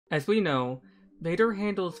As we know, Vader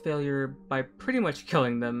handles failure by pretty much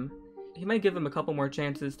killing them. He might give them a couple more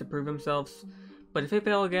chances to prove themselves, but if they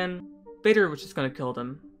fail again, Vader was just gonna kill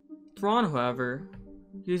them. Thrawn, however,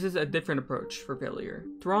 uses a different approach for failure.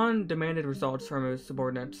 Thrawn demanded results from his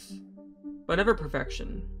subordinates, but never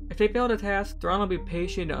perfection. If they failed a task, Thrawn will be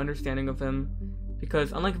patient and understanding of them,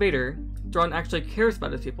 because unlike Vader, Thrawn actually cares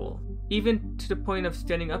about his people, even to the point of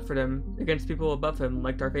standing up for them against people above him,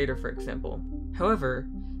 like Darth Vader for example. However,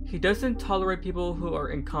 he doesn't tolerate people who are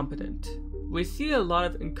incompetent. We see a lot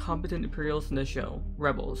of incompetent imperials in the show,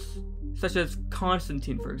 rebels, such as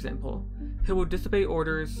Konstantine for example, who will disobey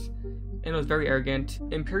orders and was very arrogant.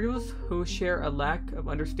 Imperials who share a lack of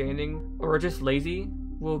understanding or are just lazy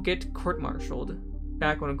will get court-martialed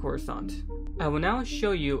back on Coruscant. I will now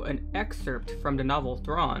show you an excerpt from the novel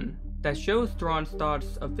Thrawn that shows Thrawn's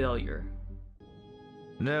thoughts of failure.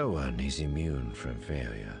 No one is immune from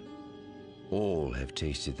failure. All have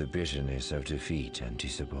tasted the bitterness of defeat and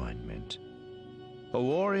disappointment. A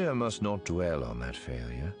warrior must not dwell on that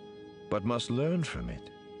failure, but must learn from it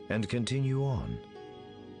and continue on.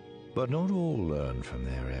 But not all learn from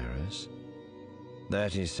their errors.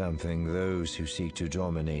 That is something those who seek to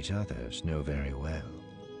dominate others know very well,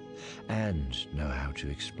 and know how to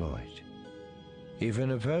exploit. If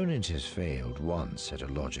an opponent has failed once at a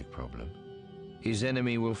logic problem, his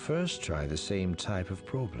enemy will first try the same type of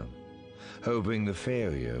problem, hoping the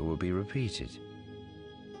failure will be repeated.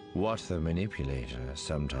 What the manipulator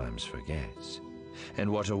sometimes forgets, and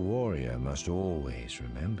what a warrior must always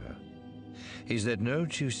remember, is that no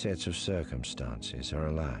two sets of circumstances are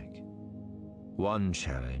alike. One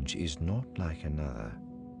challenge is not like another.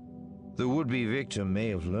 The would-be victim may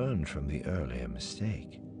have learned from the earlier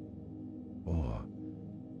mistake, or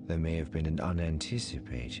there may have been an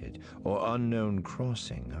unanticipated or unknown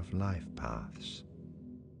crossing of life paths.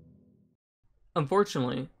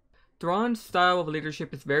 Unfortunately, Thrawn's style of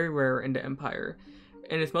leadership is very rare in the Empire,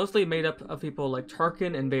 and is mostly made up of people like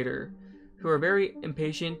Tarkin and Vader, who are very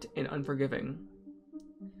impatient and unforgiving.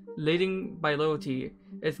 Leading by loyalty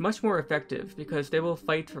is much more effective because they will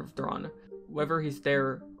fight for Thrawn, whether he's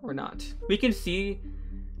there or not. We can see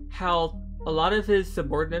how a lot of his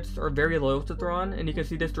subordinates are very loyal to Thrawn, and you can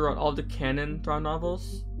see this throughout all the canon Thrawn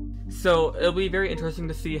novels. So it'll be very interesting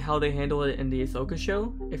to see how they handle it in the Ahsoka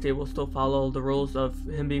show, if they will still follow the rules of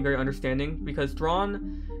him being very understanding, because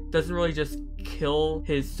Thrawn doesn't really just kill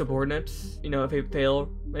his subordinates, if they fail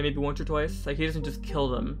maybe once or twice. Like, he doesn't just kill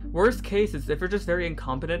them. Worst case is if they're just very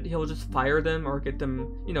incompetent, he'll just fire them or get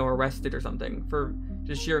them, arrested or something for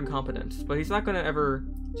just sheer incompetence. But he's not gonna ever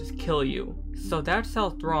just kill you. So that's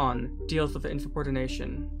how Thrawn deals with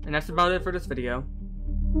insubordination. And that's about it for this video.